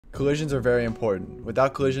Collisions are very important.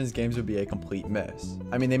 Without collisions, games would be a complete mess.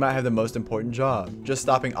 I mean, they might have the most important job, just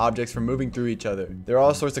stopping objects from moving through each other. There are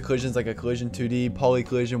all sorts of collisions like a collision 2D, poly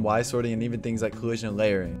collision, Y sorting, and even things like collision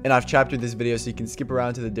layering. And I've chaptered this video so you can skip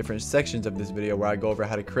around to the different sections of this video where I go over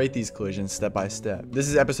how to create these collisions step by step. This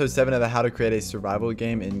is episode 7 of the how to create a survival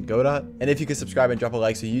game in Godot. And if you could subscribe and drop a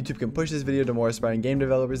like so YouTube can push this video to more aspiring game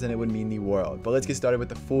developers, then it would mean the world. But let's get started with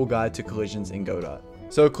the full guide to collisions in Godot.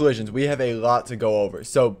 So collisions, we have a lot to go over.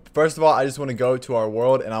 So first of all, I just want to go to our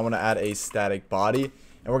world and I want to add a static body.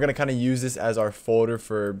 And we're going to kind of use this as our folder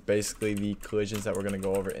for basically the collisions that we're going to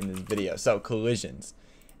go over in this video. So collisions.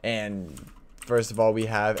 And first of all, we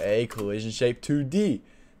have a collision shape 2D.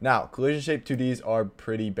 Now, collision shape 2Ds are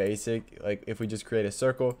pretty basic. Like if we just create a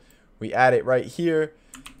circle, we add it right here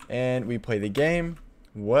and we play the game.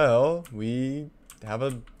 Well, we have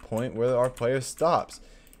a point where our player stops.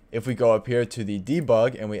 If we go up here to the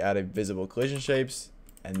debug and we add a visible collision shapes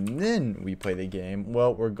and then we play the game,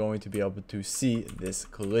 well, we're going to be able to see this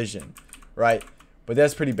collision, right? But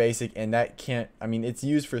that's pretty basic and that can't, I mean, it's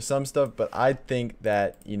used for some stuff, but I think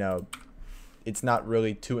that, you know, it's not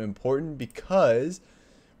really too important because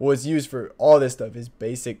what's used for all this stuff is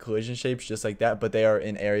basic collision shapes just like that, but they are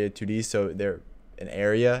in area 2D, so they're an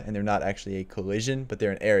area and they're not actually a collision, but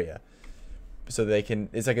they're an area. So they can,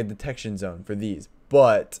 it's like a detection zone for these.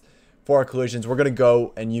 But for our collisions, we're going to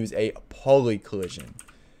go and use a poly collision.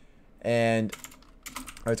 And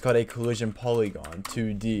or it's called a collision polygon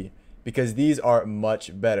 2D because these are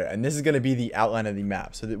much better. And this is going to be the outline of the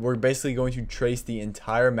map. So that we're basically going to trace the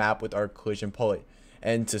entire map with our collision poly.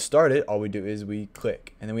 And to start it, all we do is we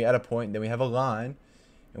click. And then we add a point, then we have a line.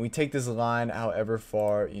 And we take this line however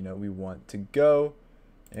far, you know, we want to go.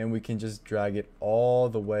 And we can just drag it all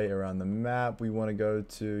the way around the map. We want to go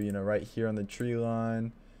to, you know, right here on the tree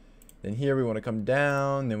line. Then here we want to come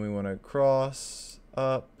down. Then we want to cross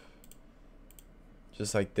up.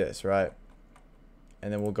 Just like this, right?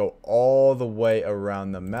 And then we'll go all the way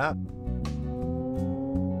around the map.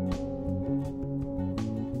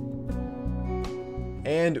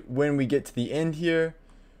 And when we get to the end here,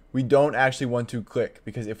 we don't actually want to click.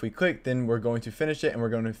 Because if we click, then we're going to finish it and we're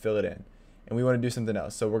going to fill it in. And we want to do something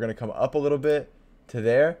else. So we're going to come up a little bit to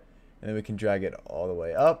there. And then we can drag it all the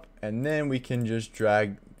way up. And then we can just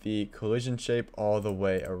drag the collision shape all the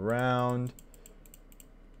way around.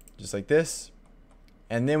 Just like this.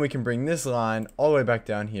 And then we can bring this line all the way back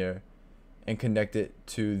down here. And connect it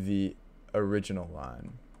to the original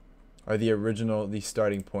line. Or the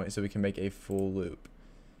starting point. So we can make a full loop.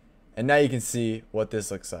 And now you can see what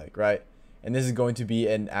this looks like, right? And this is going to be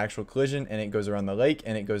an actual collision and it goes around the lake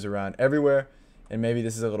and it goes around everywhere. And maybe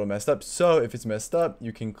this is a little messed up. So if it's messed up,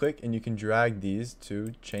 you can click and you can drag these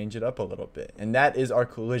to change it up a little bit. And that is our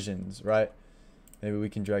collisions, right? Maybe we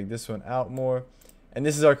can drag this one out more. And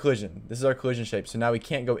this is our collision. This is our collision shape. So now we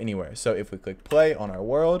can't go anywhere. So if we click play on our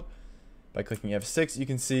world by clicking F6, you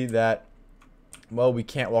can see that, well, we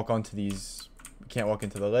can't walk onto these. We can't walk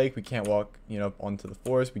into the lake. We can't walk, you know, onto the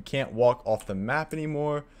forest. We can't walk off the map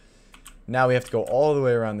anymore. Now we have to go all the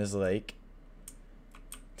way around this lake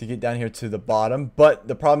to get down here to the bottom. But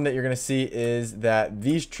the problem that you're going to see is that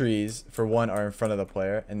these trees, for one, are in front of the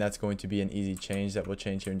player. And that's going to be an easy change that we'll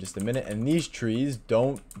change here in just a minute. And these trees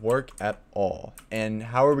don't work at all. And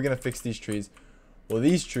how are we going to fix these trees? Well,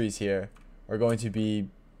 these trees here are going to be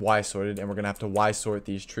Y sorted. And we're going to have to Y sort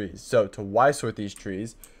these trees. So to Y sort these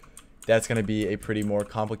trees, that's going to be a pretty more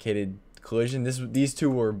complicated collision. These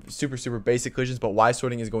two were super basic collisions, but Y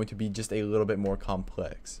sorting is going to be just a little bit more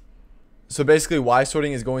complex. So basically Y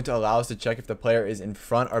sorting is going to allow us to check if the player is in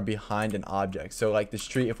front or behind an object. So like this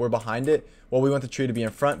tree, if we're behind it, well, we want the tree to be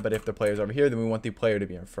in front, but if the player is over here, then we want the player to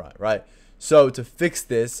be in front, right? So to fix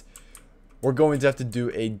this, we're going to have to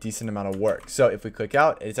do a decent amount of work. So if we click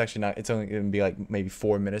out, it's actually not, it's only going to be like maybe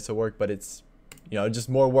 4 minutes of work, but it's, you know, just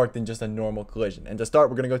more work than just a normal collision. And to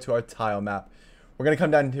start, we're going to go to our tile map. We're going to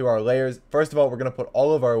come down into our layers. First of all, we're going to put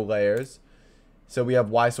all of our layers. So we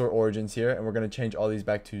have Y sort origins here, and we're going to change all these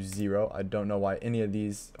back to 0. I don't know why any of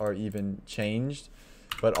these are even changed,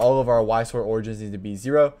 but all of our Y sort origins need to be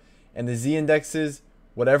 0. And the Z indexes,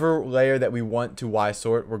 whatever layer that we want to Y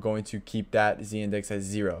sort, we're going to keep that Z index as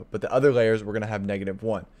 0. But the other layers, we're going to have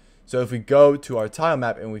 -1. So if we go to our tile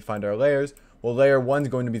map and we find our layers, well, layer 1 is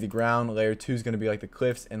going to be the ground, layer 2 is going to be like the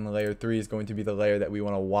cliffs, and layer 3 is going to be the layer that we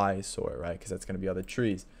want to Y sort, right? Because that's going to be all the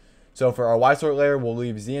trees. So for our Y sort layer, we'll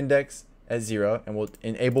leave Z index at 0, and we'll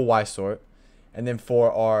enable Y sort. And then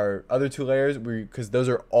for our other two layers, because those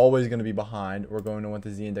are always going to be behind, we're going to want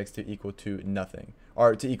the Z index to equal to nothing,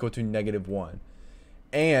 or to equal to -1.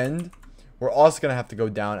 And we're also going to have to go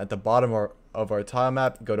down at the bottom of our tile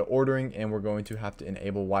map, go to ordering, and we're going to have to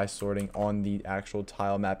enable Y sorting on the actual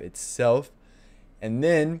tile map itself. And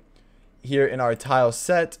then here in our tile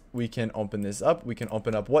set, we can open this up. We can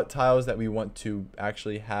open up what tiles that we want to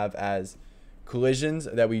actually have as collisions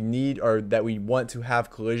that we need, or that we want to have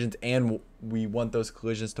collisions, and we want those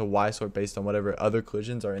collisions to Y sort based on whatever other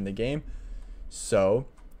collisions are in the game. So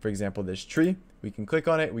for example, this tree, we can click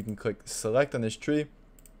on it. We can click select on this tree,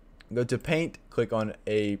 go to paint, click on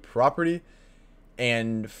a property,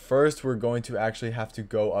 and first we're going to actually have to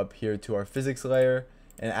go up here to our physics layer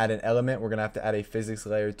and add an element. We're gonna have to add a physics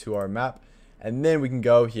layer to our map, and then we can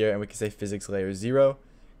go here and we can say physics layer 0,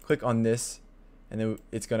 click on this, and then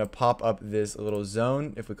it's gonna pop up this little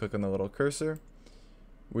zone. If we click on the little cursor,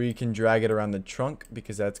 we can drag it around the trunk,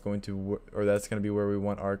 because that's going to, or that's gonna be where we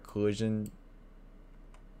want our collision.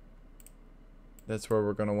 That's where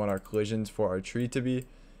we're gonna want our collisions for our tree to be.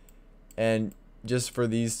 And just for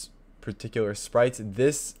these particular sprites,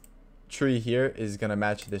 this tree here is gonna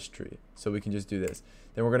match this tree, so we can just do this.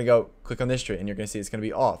 Then we're gonna go click on this tree, and you're gonna see it's gonna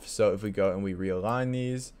be off. So if we go and we realign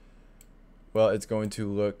these, well, it's going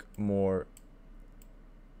to look more,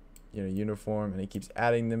 you know, uniform, and it keeps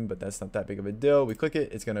adding them, but that's not that big of a deal. We click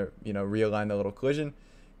it, it's gonna, you know, realign the little collision.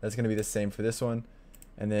 That's gonna be the same for this one.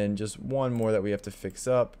 And then just one more that we have to fix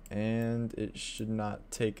up, and it should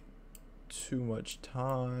not take too much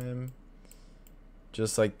time.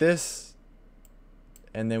 Just like this.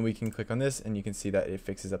 And then we can click on this, and you can see that it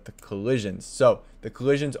fixes up the collisions. So the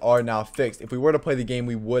collisions are now fixed. If we were to play the game,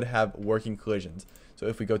 we would have working collisions. So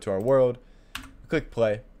if we go to our world, click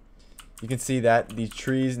play, you can see that these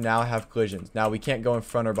trees now have collisions. Now we can't go in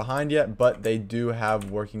front or behind yet, but they do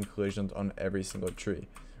have working collisions on every single tree,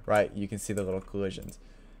 right? You can see the little collisions.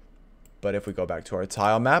 But if we go back to our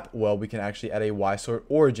tile map, well, we can actually add a Y sort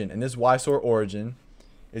origin, and this Y sort origin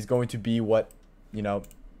is going to be what, you know,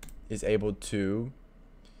 is able to,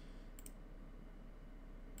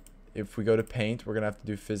 if we go to paint, we're gonna have to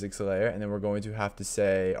do physics layer, and then we're going to have to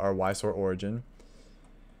say our Y sort origin.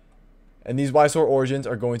 And these Y sort origins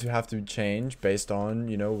are going to have to change based on,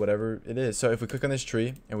 you know, whatever it is. So if we click on this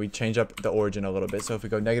tree and we change up the origin a little bit, so if we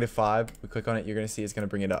go -5, we click on it, you're gonna see it's gonna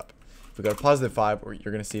bring it up. If we go to +5,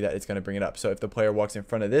 you're gonna see that it's gonna bring it up. So if the player walks in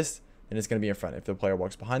front of this, then it's gonna be in front. If the player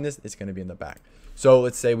walks behind this, it's gonna be in the back. So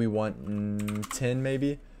let's say we want 10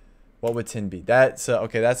 maybe. What would 10 be? That's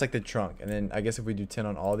okay, that's like the trunk. And then I guess if we do 10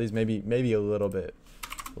 on all of these, maybe a little bit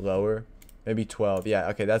lower, maybe 12. Yeah,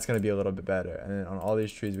 okay, that's gonna be a little bit better. And then on all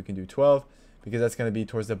these trees we can do 12, because that's gonna be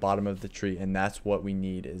towards the bottom of the tree, and that's what we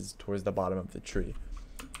need, is towards the bottom of the tree.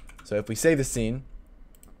 So if we save the scene,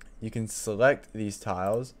 you can select these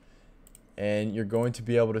tiles, and you're going to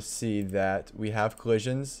be able to see that we have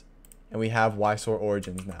collisions and we have Y sort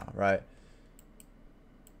origins now, right?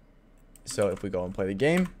 So if we go and play the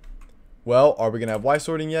game, well, are we gonna have Y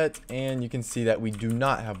sorting yet? And you can see that we do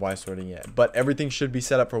not have Y sorting yet, but everything should be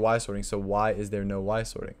set up for Y sorting. So why is there no Y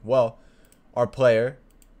sorting? Well, our player,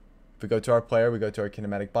 if we go to our player, we go to our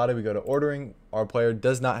kinematic body, we go to ordering, our player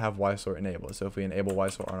does not have Y sort enabled. So if we enable Y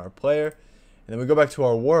sort on our player, and then we go back to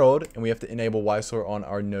our world, and we have to enable Y sort on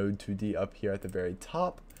our node 2D up here at the very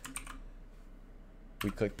top.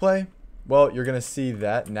 We click play. Well, you're gonna see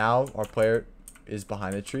that now our player is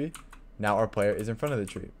behind the tree. Now our player is in front of the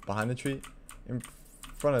tree, behind the tree, in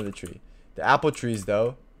front of the tree. The apple trees,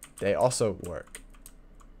 though, they also work.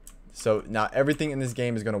 So now everything in this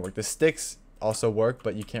game is going to work. The sticks also work,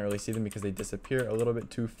 but you can't really see them because they disappear a little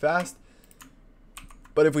bit too fast.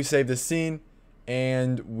 But if we save this scene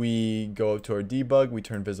and we go up to our debug, we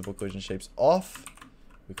turn visible collision shapes off,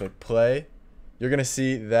 we click play, you're going to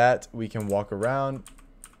see that we can walk around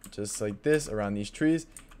just like this around these trees.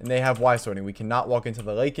 And they have Y sorting. We cannot walk into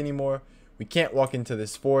the lake anymore. We can't walk into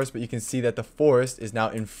this forest, but you can see that the forest is now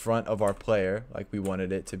in front of our player like we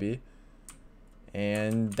wanted it to be.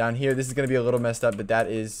 And down here, this is going to be a little messed up, but that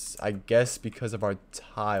is, I guess, because of our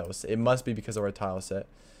tiles. It must be because of our tile set.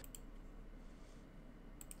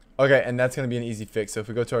 Okay, and that's going to be an easy fix. So if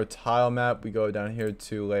we go to our tile map, we go down here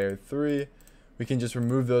to layer 3. We can just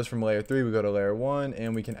remove those from layer 3. We go to layer 1,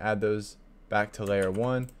 and we can add those back to layer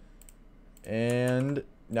 1. And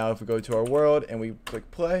now if we go to our world and we click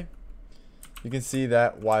play, you can see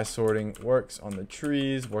that Y sorting works on the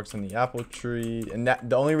trees, works on the apple tree. And that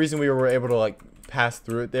the only reason we were able to like pass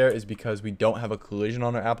through it there is because we don't have a collision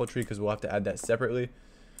on our apple tree, because we'll have to add that separately.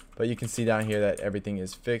 But you can see down here that everything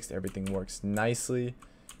is fixed. Everything works nicely.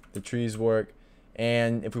 The trees work.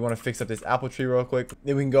 And if we want to fix up this apple tree real quick,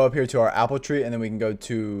 then we can go up here to our apple tree, and then we can go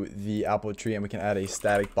to the apple tree and we can add a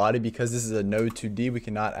static body. Because this is a node 2D, we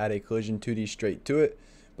cannot add a collision 2D straight to it.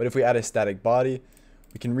 But if we add a static body,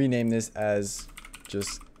 we can rename this as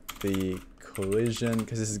just the collision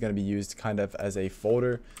because this is going to be used kind of as a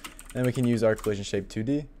folder. And we can use our collision shape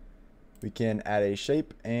 2D. We can add a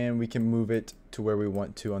shape and we can move it to where we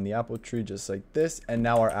want to on the apple tree, just like this. And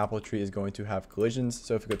now our apple tree is going to have collisions.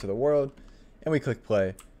 So if we go to the world and we click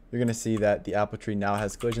play, you're going to see that the apple tree now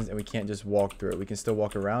has collisions and we can't just walk through it. We can still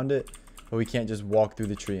walk around it, but we can't just walk through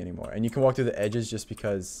the tree anymore. And you can walk through the edges just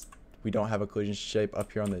because we don't have a collision shape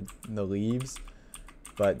up here on the leaves.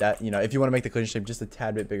 But that, if you want to make the collision shape just a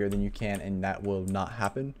tad bit bigger, then you can, and that will not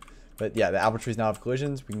happen. But yeah, the apple trees now have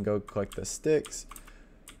collisions. We can go collect the sticks.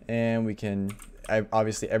 And we can,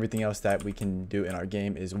 obviously everything else that we can do in our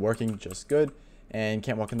game is working just good, and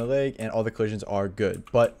can't walk in the leg, and all the collisions are good.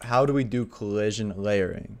 But how do we do collision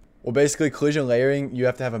layering? Well, basically collision layering, you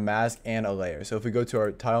have to have a mask and a layer. So if we go to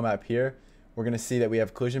our tile map here, we're going to see that we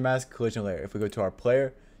have collision mask, collision layer. If we go to our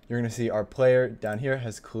player, you're going to see our player down here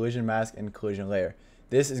has collision mask and collision layer.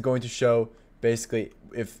 This is going to show basically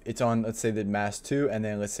if it's on, let's say, the mask 2, and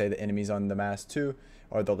then let's say the enemy's on the mask 2,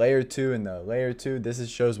 or the layer 2 and the layer 2. This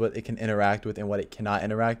shows what it can interact with and what it cannot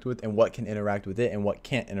interact with, and what can interact with it and what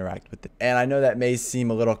can't interact with it. And I know that may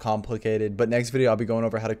seem a little complicated, but next video I'll be going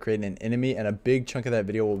over how to create an enemy, and a big chunk of that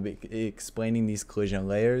video will be explaining these collision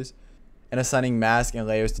layers and assigning mask and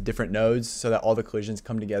layers to different nodes so that all the collisions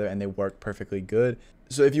come together and they work perfectly good.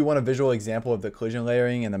 So if you want a visual example of the collision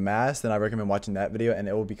layering and the mask, then I recommend watching that video, and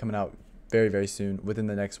it will be coming out very, very soon, within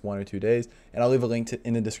the next 1 or 2 days. And I'll leave a link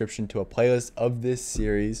in the description to a playlist of this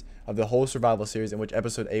series, of the whole survival series, in which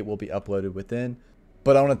episode 8 will be uploaded within.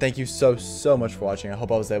 But I want to thank you so much for watching. I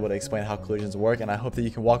hope I was able to explain how collisions work, and I hope that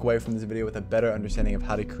you can walk away from this video with a better understanding of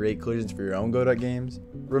how to create collisions for your own Godot games.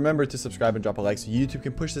 Remember to subscribe and drop a like so YouTube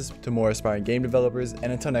can push this to more aspiring game developers.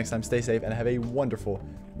 And until next time, stay safe and have a wonderful,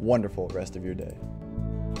 wonderful rest of your day.